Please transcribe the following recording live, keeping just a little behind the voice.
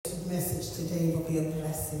message today will be a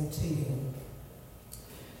blessing to you.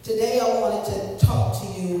 Today I wanted to talk to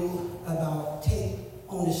you about take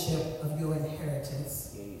ownership of your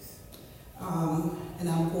inheritance. Yes. And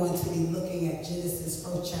I'm going to be looking at Genesis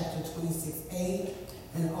 1st chapter 26a,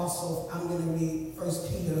 and also I'm going to read 1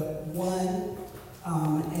 Peter 1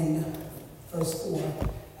 and verse 4.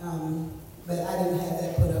 But I didn't have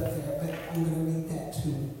that put up there, but I'm going to read that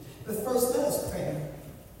too. But first, let us pray.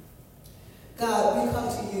 God, we come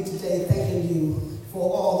to you today thanking you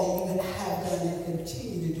for all that you have done and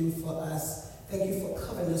continue to do for us. Thank you for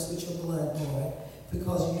covering us with your blood, Lord,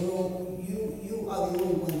 because you are the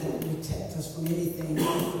only one that can protect us from anything,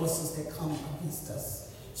 any forces that come against us.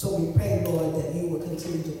 So we pray, Lord, that you will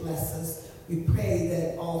continue to bless us. We pray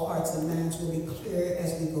that all hearts and minds will be clear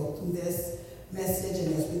as we go through this message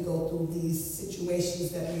and as we go through these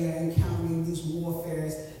situations that we are encountering, these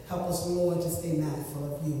warfares. Help us, Lord, to stay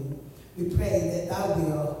mindful of you. We pray that thy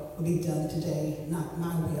will be done today, not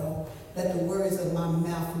my will. Let the words of my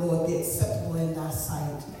mouth, Lord, be acceptable in thy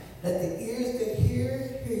sight. Let the ears that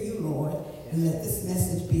hear you, Lord, and let this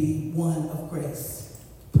message be one of grace,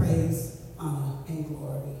 praise, honor, and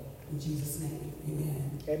glory. In Jesus' name,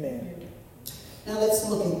 amen. Amen. Now let's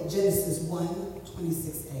look at Genesis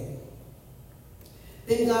 1:26a.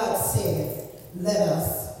 Then God said, let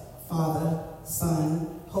us, Father,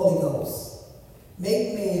 Son, Holy Ghost,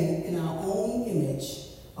 make man in our own image,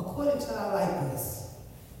 according to our likeness,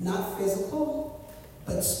 not physical,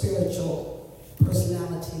 but spiritual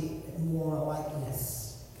personality and moral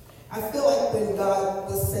likeness. I feel like when God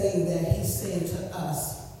was saying that, he's saying to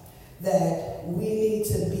us that we need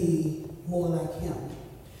to be more like him.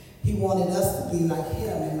 He wanted us to be like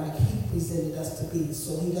him and like he presented us to be.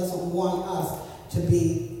 So he doesn't want us to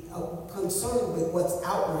be concerned with what's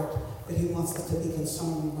outward, but he wants us to be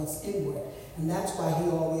concerned with what's inward. And that's why he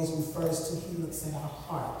always refers to, he looks at our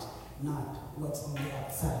heart, not what's on the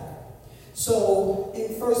outside. So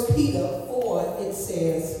in 1 Peter 4, it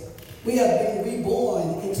says, we have been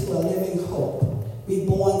reborn into a living hope,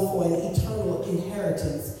 reborn for an eternal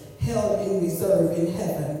inheritance, held in reserve in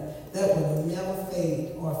heaven, that will never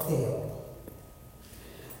fade or fail.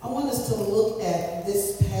 I want us to look at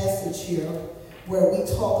this passage here where we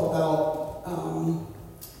talk about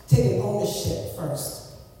taking ownership first.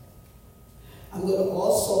 I'm going to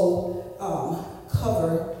also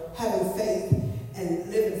cover having faith and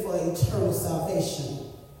living for eternal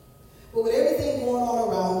salvation. But with everything going on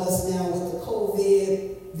around us now with the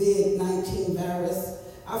COVID-19 virus,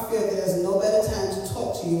 I feel there's no better time to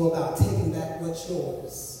talk to you about taking back what's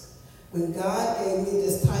yours. When God gave me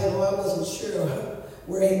this title, I wasn't sure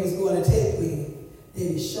where he was going to take me. Then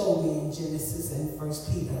he showed me in Genesis and 1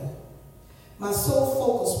 Peter. My sole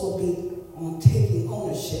focus will be on taking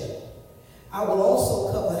ownership. I will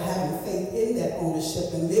also cover having faith in that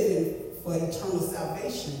ownership and living for eternal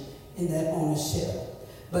salvation in that ownership.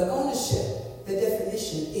 But ownership, the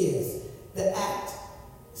definition is the act,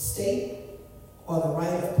 state, or the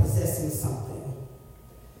right of possessing something.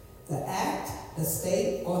 The act, the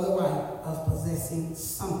state, or the right of possessing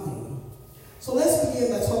something. So let's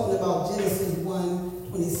begin by talking about Genesis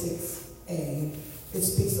 1:26a. It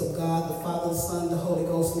speaks of God, the Father, the Son, the Holy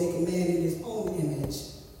Ghost, making man in his own image,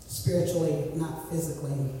 spiritually, not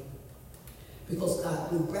physically. Because God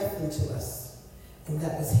blew breath into us, and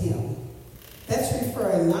that was him. That's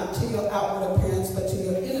referring not to your outward appearance, but to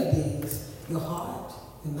your inner beings, your heart,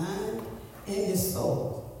 your mind, and your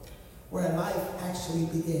soul, where life actually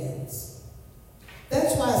begins.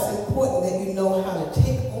 That's why it's important that you know how to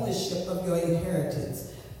take ownership of your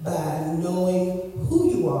inheritance by knowing who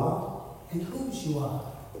you are and whose you are,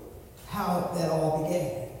 how that all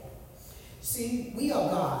began. See, we are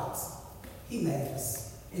God's. He made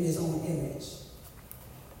us in his own image.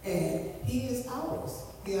 And he is ours.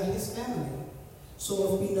 We are his family.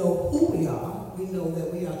 So if we know who we are, we know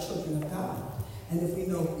that we are children of God. And if we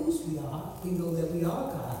know whose we know that we are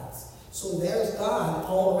God's. So there's God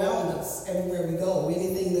all around us, everywhere we go.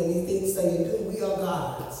 Anything that we think, say, and do, we are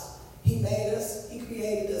God's. He made us. He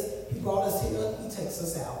created us. He brought us here. He takes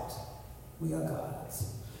us out. We are God's.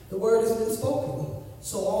 The word has been spoken.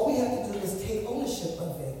 So all we have to do is take ownership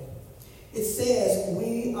of it. It says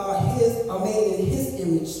we are made in his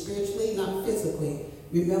image, spiritually, not physically.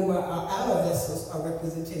 Remember, our outer vessels are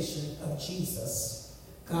representation of Jesus.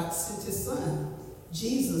 God sent his son,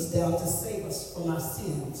 Jesus, down to save us from our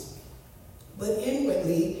sins. But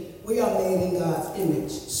inwardly, we are made in God's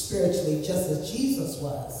image, spiritually, just as Jesus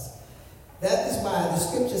was. That is why the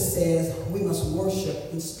scripture says we must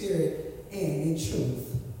worship in spirit and in truth.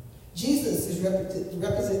 Jesus is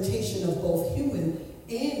representation of both human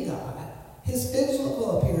and God. His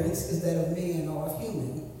physical appearance is that of man or of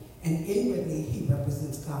human, and in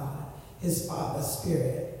God, his Father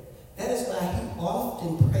Spirit. That is why he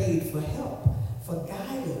often prayed for help, for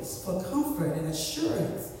guidance, for comfort and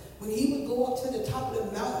assurance. When he would go up to the top of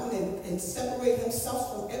the mountain and separate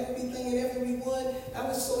himself from everything and everyone, that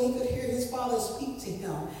was so he could hear his Father speak to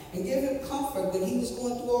him and give him comfort when he was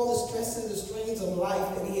going through all the stress and the strains of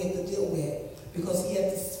life that he had to deal with, because he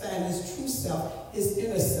had to find his true self, his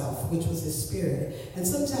inner self, which was his spirit. And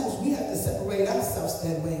sometimes we have to separate ourselves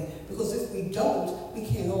that way, because if we don't, we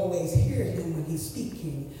can't always hear him when he's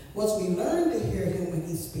speaking. Once we learn to hear him when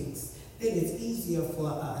he speaks, then it's easier for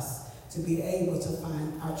us to be able to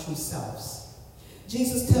find our true selves.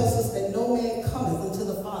 Jesus tells us that no man cometh unto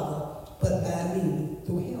the Father but by me.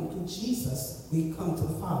 Through him, through Jesus, we come to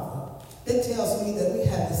the Father. That tells me that we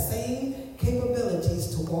have the same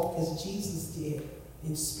capabilities to walk as Jesus did,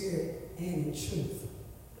 in spirit and in truth.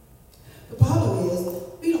 The problem is,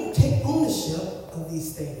 we don't take ownership of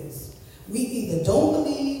these things. We either don't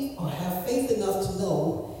believe or have faith enough to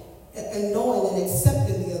know, and knowing and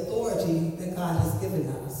accepting the authority that God has given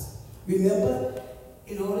us. Remember,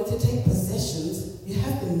 in order to take possessions, you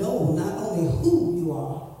have to know not only who you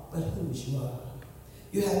are, but whose you are.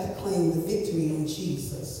 You have to claim the victory in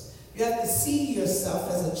Jesus. You have to see yourself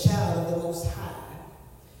as a child of the Most High.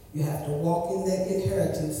 You have to walk in that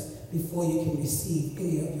inheritance before you can receive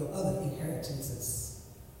any of your other inheritances.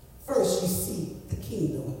 First, you seek the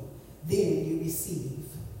kingdom, then you receive.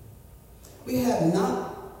 We have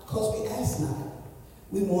not because we ask not.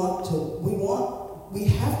 We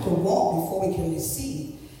have to want before we can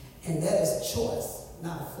receive, and that is a choice,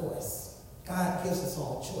 not a force. God gives us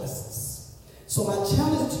all choices. So my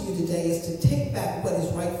challenge to you today is to take back what is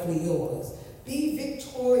rightfully yours. Be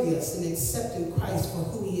victorious in accepting Christ for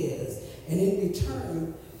who he is, and in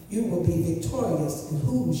return, you will be victorious in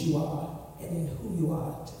whose you are and in who you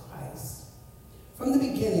are to Christ. From the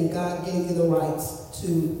beginning, God gave you the rights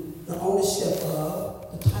to the ownership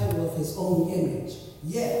of the title of his own image.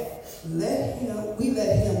 Yet, we let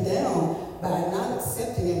him down by not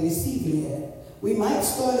accepting and receiving it. We might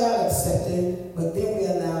start out accepting, but then we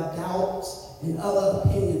allow doubts and other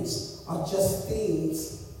opinions or just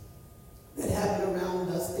things that happen around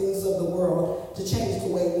us, things of the world, to change the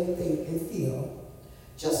way we think and feel.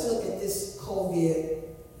 Just look at this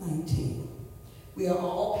COVID-19. We are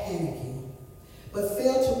all panicking, but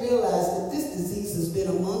fail to realize that this disease has been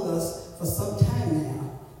among us for some time now.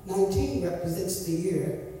 19 represents the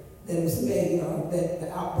year that it was made, that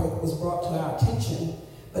the outbreak was brought to our attention,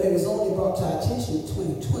 but it was only brought to our attention in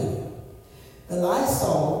 2020. The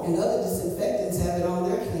Lysol and other disinfectants have it on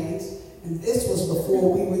their cans, and this was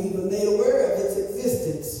before we were even made aware of its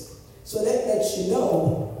existence. So that lets you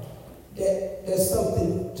know that there's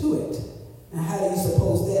something to it. Now, how do you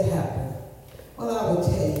suppose that happened? Well, I will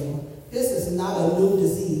tell you, this is not a new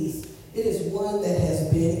disease. It is one that has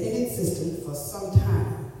been in existence for some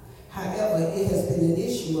time. However, it has been an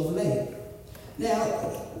issue of late. Now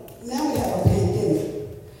we have a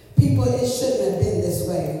pandemic. People, it shouldn't have been this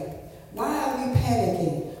way. Why are we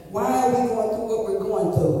panicking? Why are we going through what we're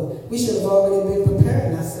going through? We should have already been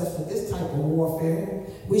preparing ourselves for this type of warfare.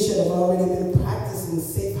 We should have already been practicing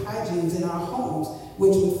safe hygienes in our homes,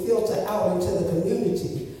 which would filter out into the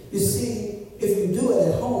community. You see, if you do it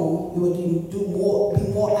at home, you would be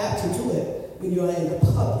more apt to do it when you're in the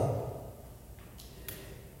public.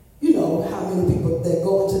 You know how many people that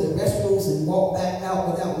go into the restrooms and walk back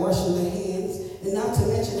out without washing their hands, and not to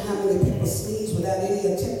mention how many people sneeze without any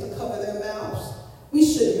attempt to cover their mouths. We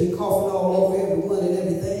shouldn't be coughing all over everyone and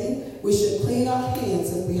everything. We should clean our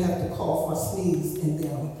hands if we have to cough or sneeze in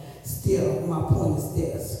them. Still, my point is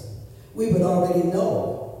this. We would already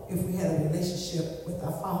know if we had a relationship with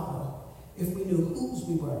our Father. If we knew whose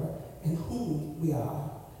we were and whom we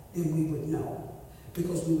are, then we would know,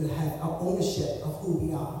 because we would have our ownership of who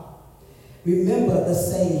we are. Remember the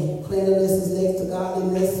saying, cleanliness is next to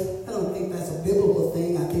godliness. I don't think that's a biblical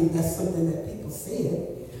thing. I think that's something that people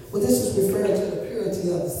said. Well, this is referring to the purity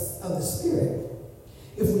of the spirit.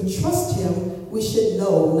 If we trust him, we should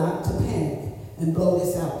know not to panic and blow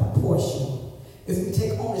this out of proportion. If we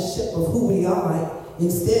take ownership of who we are,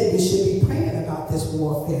 instead we should be praying about this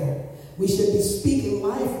warfare. We should be speaking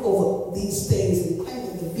life over these things and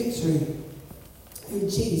claiming the victory in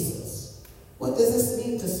Jesus. What does this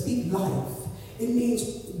mean to speak life? It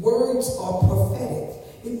means words are prophetic.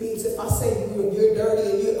 It means if I say you're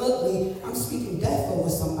dirty and you're ugly, I'm speaking death over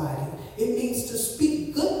somebody. It means to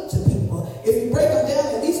speak good to people. If you break them down,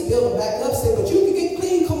 at least build them back up. Say, but you can get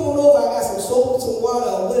clean, come on over. I got some soap and some water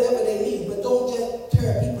or whatever they need. But don't just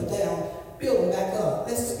tear people down. Build them back up.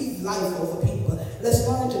 Let's speak life over people. Let's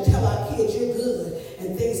learn to tell our kids you're good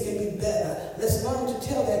and things can be better. Let's learn to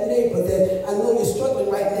tell that neighbor that I know you're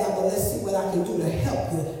struggling right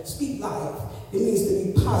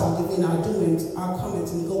in our doings, our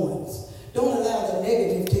comings and goings. Don't allow the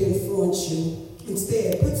negative to influence you.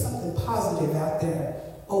 Instead, put something positive out there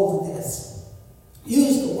over this.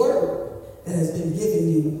 Use the word that has been given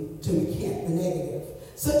you to recant the negative,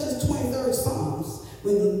 such as 23rd Psalms.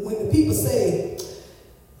 When the people say,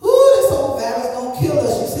 "Ooh, this old virus gonna kill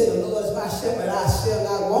us," you say, "The Lord is my shepherd, I shall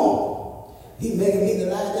not want. He maketh me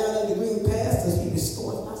to lie down in the green pastures. He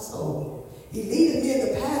restores my soul. He leadeth me in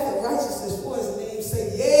the path of righteousness for his name's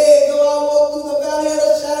sake. Yea, though I walk through the valley of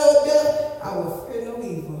the shadow of death, I will fear no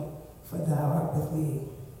evil, for thou art with me."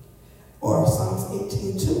 Or Psalms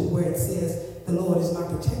 18:2, where it says, "The Lord is my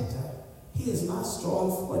protector. He is my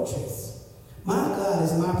strong fortress. My God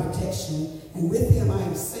is my protection, and with him I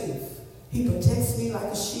am safe. He protects me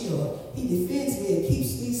like a shield. He defends me and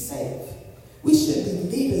keeps me safe." We should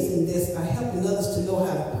be leaders in this by helping others to know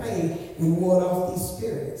how to pray and ward off these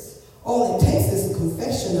spirits. All it takes is a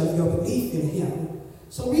confession of your belief in him.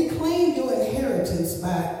 So reclaim your inheritance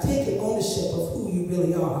by taking ownership of who you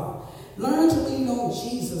really are. Learn to lean on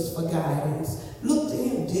Jesus for guidance. Look to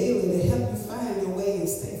him daily to help you find your way and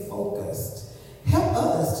stay focused. Help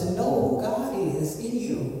others to know who God is in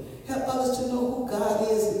you. Help others to know who God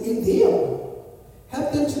is in them.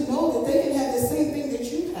 Help them to know that they can have the same thing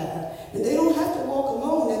that you have. And they don't have to walk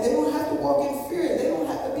alone, and they don't have to walk in fear. They don't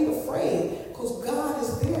have to be afraid, because God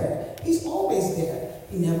is there. He's always there.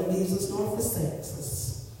 He never leaves us nor forsakes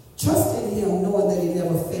us. Trust in him, knowing that he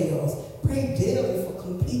never fails. Pray daily for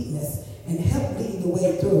completeness and help lead the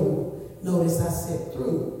way through. Notice I said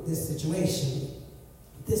through this situation.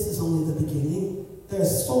 This is only the beginning.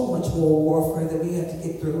 There's so much more warfare that we have to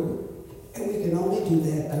get through. And we can only do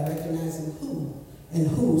that by recognizing who and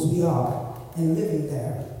whose we are and living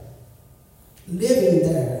there. Living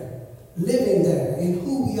there. Living there in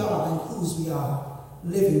who we are and whose we are.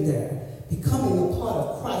 Living there. Becoming a part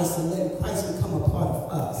of Christ and letting Christ become a part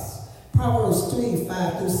of us. Proverbs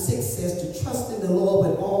 3:5-6 says to trust in the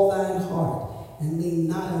Lord with all thine heart and lean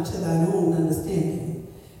not unto thine own understanding.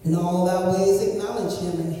 In all thy ways acknowledge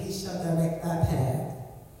him, and he shall direct thy path.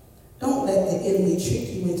 Don't let the enemy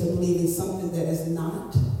trick you into believing something that is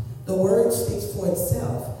not. The word speaks for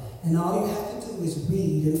itself, and all you have to do is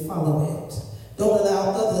read and follow it. Don't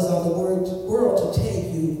allow others or the world to tell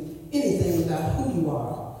you anything about who you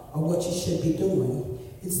are or what you should be doing.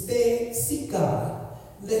 Instead, seek God.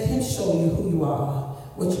 Let him show you who you are,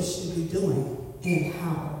 what you should be doing, and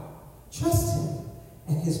how. Trust him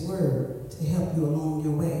and his word to help you along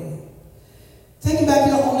your way. Taking back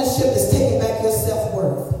your ownership is taking back your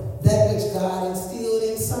self-worth, that which God instilled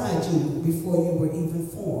inside you before you were even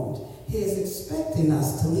formed. He is expecting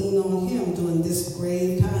us to lean on him during this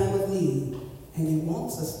grave time of need, and he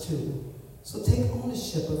wants us to. So take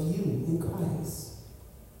ownership of you in Christ.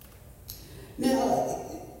 Now,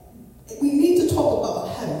 we need to talk about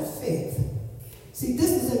having faith. See,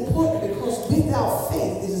 this is important because without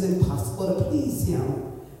faith, it is impossible to please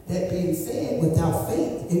him. That being said, without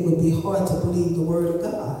faith, it would be hard to believe the word of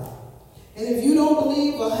God. And if you don't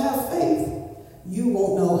believe or have faith, you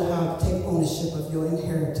won't know how to take ownership of your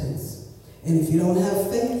inheritance. And if you don't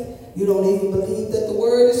have faith, you don't even believe that the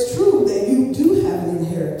word is true, that you do have an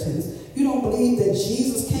inheritance. You don't believe that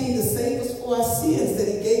Jesus came to save us for our sins, that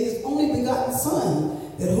he gave his only begotten Son,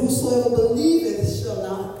 that whosoever believeth shall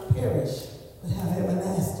not perish, but have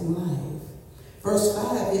everlasting life. Verse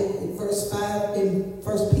 5 in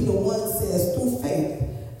 1 Peter 1 says, through faith,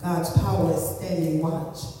 God's power is standing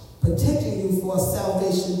watch, protecting you for a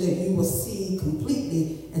salvation that you will see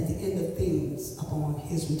completely at the end of things upon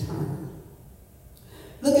his return.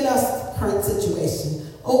 Look at our current situation.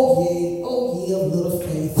 Oh ye of little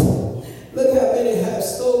faith. Look how many have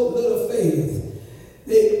so little faith.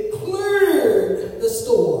 They cleared the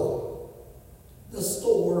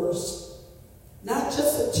stores, not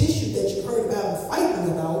just the tissue that you heard about and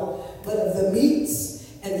fighting about, but of the meats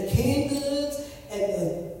and the canned goods and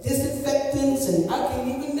the disinfectants, and I can't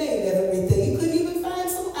even name everything. You couldn't even find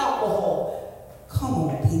some alcohol. Come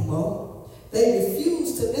on, people. They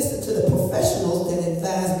refused to listen to the professionals that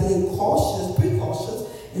advise being precautious,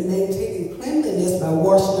 and maintaining cleanliness by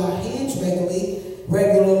washing our hands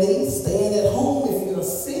regularly, staying at home if you're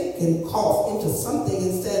sick and cough into something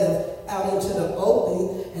instead of out into the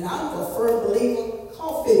open. And I'm a firm believer,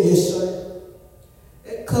 cough in your shirt.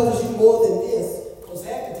 It covers you more than this, because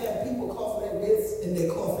half the time people cough like this and they're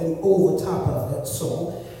coughing over top of it.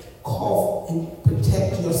 So cough and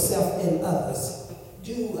protect yourself and others.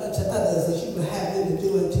 Do unto others as you would have them to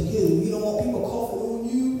do unto you. You don't want people coughing on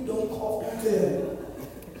you, don't cough on them.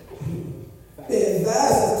 They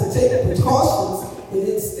advise us to take precautions, and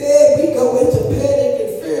instead we go into panic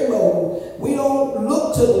and fear mode. We don't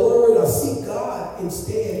look to the word or seek God.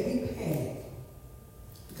 Instead, we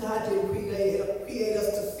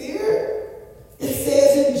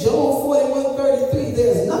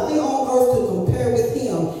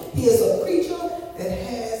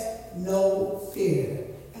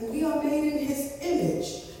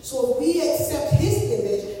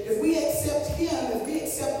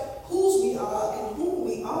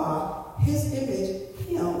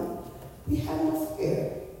we have no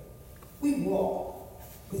fear. We walk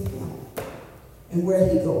with him. And where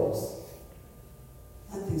he goes,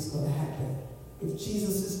 nothing's going to happen. If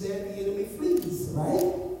Jesus is there, the enemy flees,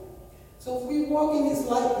 right? So if we walk in his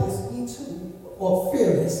likeness, we too are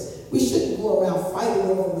fearless. We shouldn't go around fighting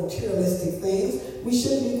over materialistic things. We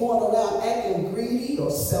shouldn't be going around acting greedy or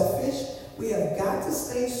selfish. We have got to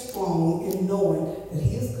stay strong in knowing that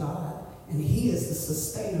he is God and he is the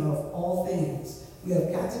sustainer of all things. We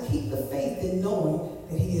have got to keep the faith in knowing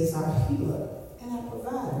that he is our healer and our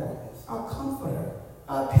provider, our comforter,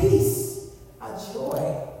 our peace, our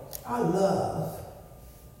joy, our love,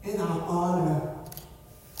 and our honor.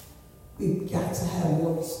 We've got to have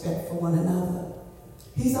more respect for one another.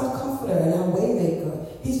 He's our comforter and our way maker.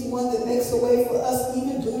 He's the one that makes a way for us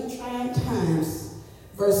even during trying times.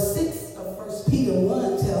 Verse 6 of 1 Peter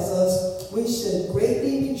 1 tells us we should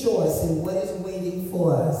greatly rejoice in what is waiting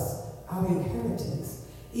for us, our inheritance.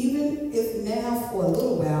 Even if now for a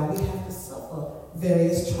little while we have to suffer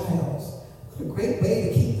various trials. What a great way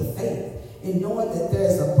to keep the faith in knowing that there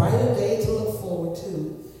is a brighter day to look forward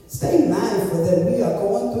to. Stay mindful that we are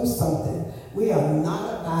going through something. We are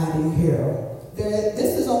not abiding here.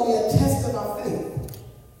 This is only a test of our faith.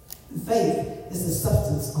 Faith is the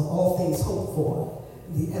substance of all things hoped for,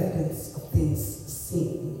 the evidence of things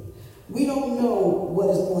seen. We don't know what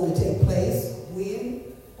is going to take place, when,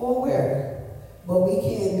 or where, but we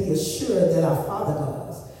can be assured that our Father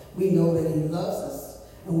does. We know that he loves us,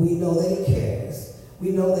 and we know that he cares. We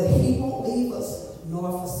know that he won't leave us nor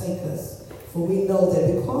forsake us, for we know that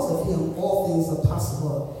because of him, all things are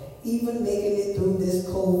possible, even making it through this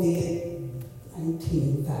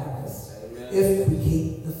COVID-19 virus, if we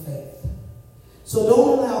keep the faith. So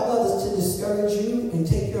don't allow others to discourage you and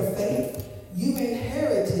take your faith. You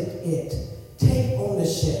inherited it. Take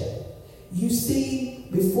ownership. You see,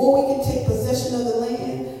 before we can take possession of the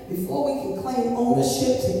land, before we can claim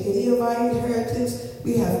ownership to any of our inheritance,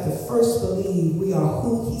 we have to first believe we are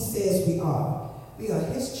who he says we are. We are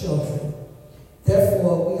his children.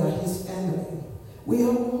 Therefore, we are his family. We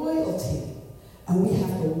are royalty. And we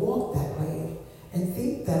have to walk that way and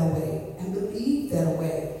think that way and believe that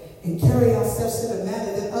way and carry ourselves in a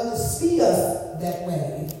manner that others see us that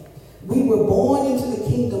way. We were born into the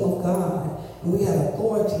kingdom of God, and we have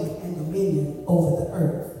authority and dominion over the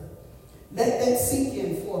earth. Let that sink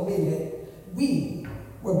in for a minute. We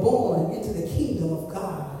were born into the kingdom of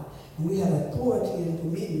God, and we have authority and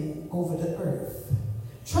dominion over the earth.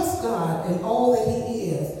 Trust God in all that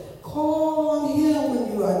he is. Call on him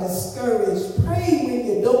when you are discouraged. Pray when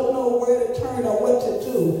you don't know where to turn or what to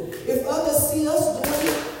do. If others see us doing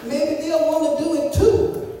it, maybe they'll want to do it too.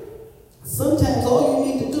 Sometimes all you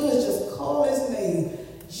need to do is just call his name.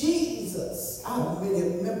 Jesus. I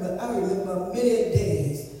remember many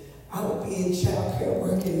days I would be in child care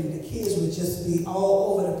working and the kids would just be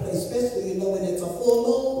all over the place, especially, when it's a full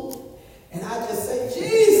moon. And I just say,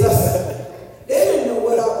 Jesus. They didn't know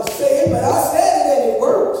what I was saying, but I said it and it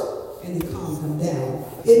worked. And it calmed them down.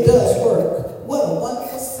 It does work. What a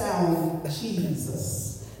wonderful sound,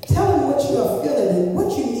 Jesus. Tell him what you are feeling and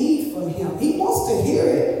what you need from him. He wants to hear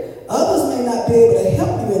it. Others may not be able to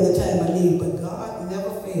help you in the time of need, but God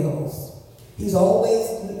never fails. He's always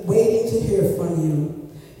waiting to hear from you.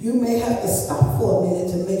 You may have to stop for a minute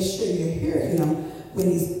to make sure you hear him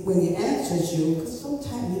when he answers you, because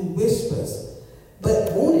sometimes he whispers.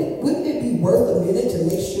 But wouldn't it be worth a minute to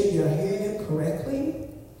make sure you're hearing him correctly?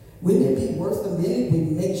 Wouldn't it be worth a minute when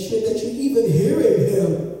you make sure that you're even hearing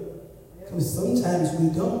him? Because sometimes we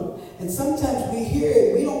don't. And sometimes we hear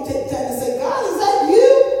it. We don't take time to say, God, is that you?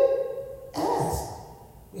 Ask.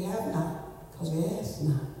 We have not, because we ask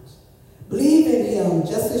not. Believe in him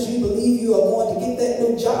just as you believe you are going to get that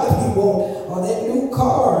new job you want, or that new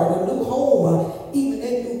car, or the new home, or even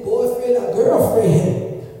that new boyfriend or girlfriend.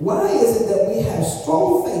 Why is it that we have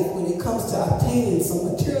strong faith when it comes to obtaining some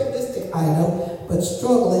materialistic item, but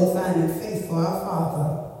struggle in finding faith for our Father?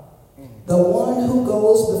 The one who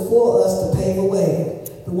goes before us to pave a way,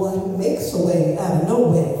 the one who makes a way out of no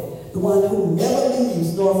way, the one who never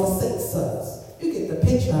leaves nor forsakes us. You get the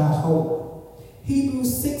picture, I hope.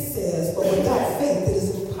 Hebrews 6 says, but without faith it is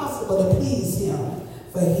impossible to please him.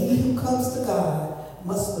 For he who comes to God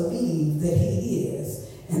must believe that he is,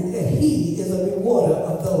 and that he is a rewarder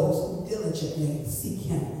of those who diligently seek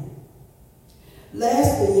him.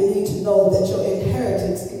 Lastly, you need to know that your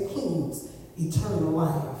inheritance includes eternal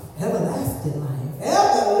life, everlasting life,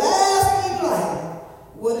 everlasting life.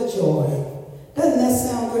 What a joy. Doesn't that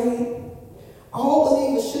sound great? All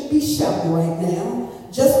believers should be shouting right now.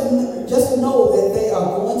 Just know that just knowing that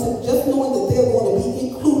they're going to be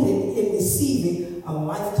included in receiving a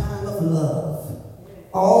lifetime of love.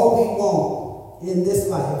 all we want in this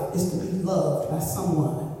life is to be loved by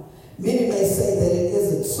someone. Many may say that it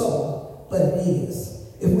isn't so, but it is.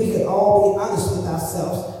 If we could all be honest with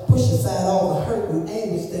ourselves, push aside all the hurt and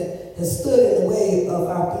anguish that has stood in the way of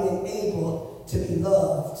our being able to be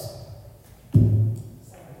loved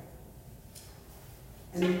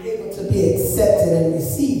and able to be accepted and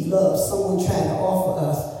receive love someone trying to offer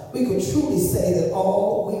us, we could truly say that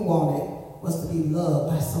all we wanted was to be loved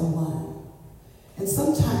by someone. And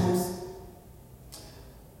sometimes,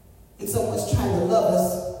 if someone's trying to love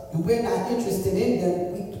us and we're not interested in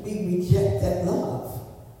them, we reject that love.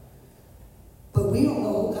 But we don't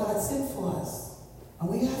know who God sent for us. And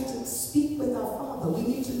we have to speak with our Father. We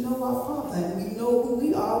need to know our Father. And we know who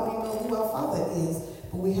we are. We know who our Father is.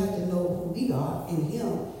 But we have to know who we are in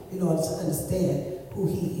Him in order to understand who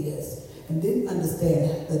He is. And then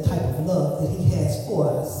understand the type of love that He has for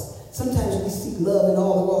us. Sometimes we seek love in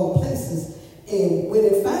all the wrong places. And when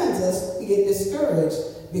it finds us, we get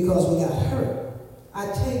discouraged because we got hurt. I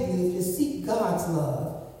tell you, if you seek God's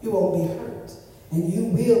love, you won't be hurt. And you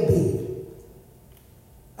will be.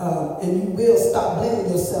 And you will stop blaming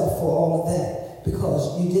yourself for all of that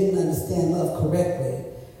because you didn't understand love correctly.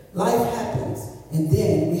 Life happens, and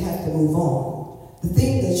then we have to move on. The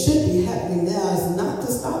thing that should be happening now is not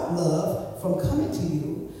to stop love from coming to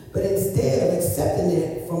you, but instead of accepting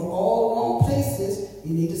it from all wrong places,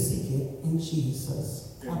 you need to seek it in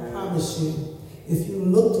Jesus. Amen. I promise you, if you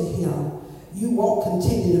look to Him, you won't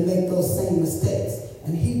continue to make those same mistakes,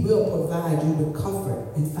 and He will provide you with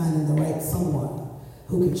comfort in finding the right someone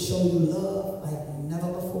who can show you love like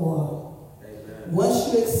never before. Amen.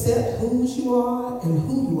 Once you accept whose you are and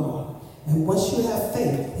who you are, and once you have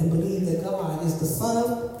faith and believe that God is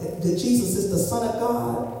that Jesus is the Son of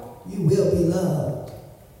God, you will be loved.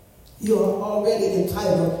 You are already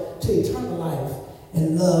entitled to eternal life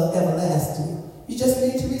and love everlasting. You just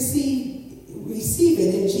need to receive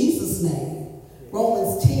it in Jesus' name.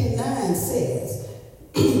 Romans 10:9 says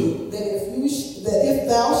that if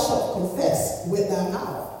thou shalt confess with thy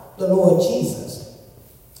mouth the Lord Jesus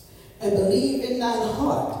and believe in thine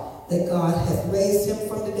heart that God hath raised him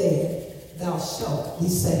from the dead, thou shalt be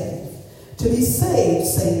saved. To be saved,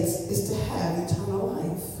 saints, is to have eternal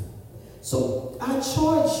life. So I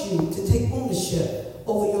charge you to take ownership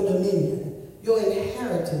over your dominion, your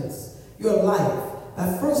inheritance, your life,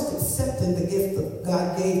 by first accepting the gift that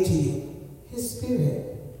God gave to you, His Spirit.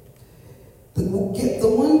 The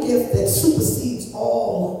one gift that supersedes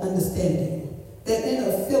all understanding, that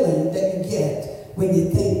inner feeling that you get when you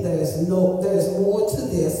think there's more to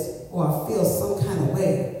this, or I feel some kind of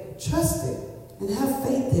way. Trust it and have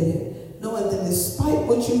faith in it, knowing that despite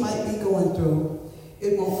what you might be going through,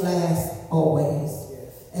 it won't last always.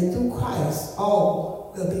 And through Christ,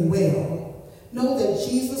 all will be well. Know that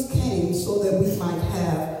Jesus came so that we might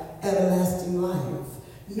have everlasting life.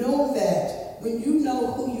 Know that when you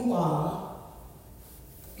know who you are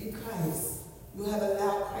in Christ, you have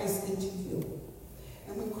allowed Christ into you.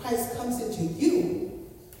 And when Christ comes into you,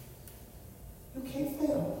 you can't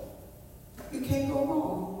fail. You can't go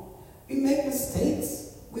wrong. We make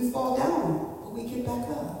mistakes. We fall down, but we get back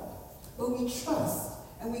up. But we trust,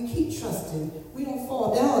 and we keep trusting. We don't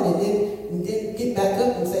fall down and then get back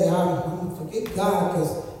up and say, I'm going to forget God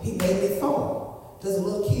because He made me fall. Does a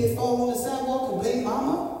little kid fall on the sidewalk and blame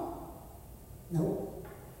mama? No.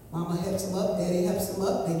 Mama helps them up, daddy helps them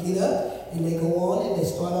up, they get up, and they go on and they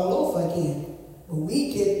start all over again. But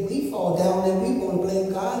we fall down and we want to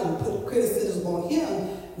blame God and put criticism on Him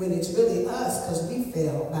when it's really us because we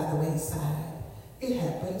fell by the wayside. It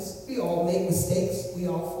happens. We all make mistakes. We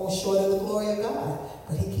all fall short of the glory of God.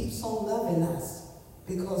 But He keeps on loving us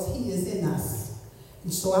because He is in us.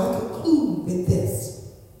 And so I conclude with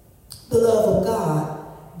this. The love of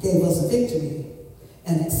God gave us victory.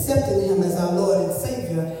 And accepting Him as our Lord and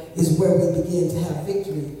Savior is where we begin to have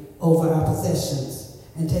victory over our possessions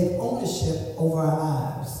and take ownership over our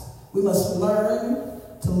lives. We must learn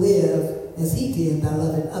to live as He did by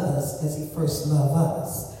loving others as He first loved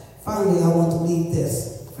us. Finally, I want to leave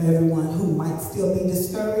this for everyone who might still be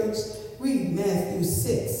discouraged. Read Matthew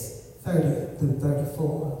 6:30 through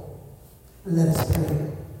 34. And let us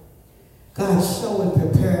pray. God, show and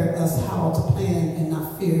prepare us how to plan and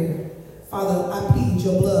not fear. Father, I plead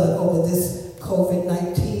your blood over this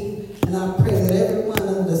COVID-19, and I pray that everyone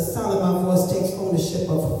under the sound of my voice takes ownership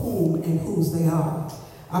of whom and whose they are.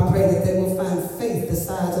 I pray that they will find faith the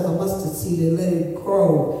size of a mustard seed and let it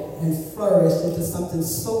grow and flourish into something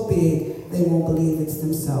so big they won't believe it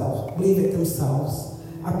themselves.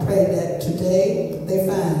 I pray that today they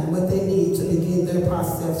find what they need to begin their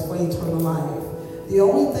process for eternal life. The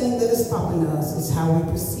only thing that is stopping us is how we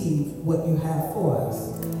perceive what you have for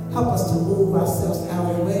us. Help us to move ourselves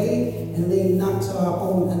out of the way and lean not to our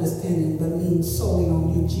own understanding, but lean solely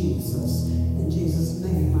on you, Jesus. In Jesus'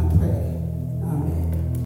 name, I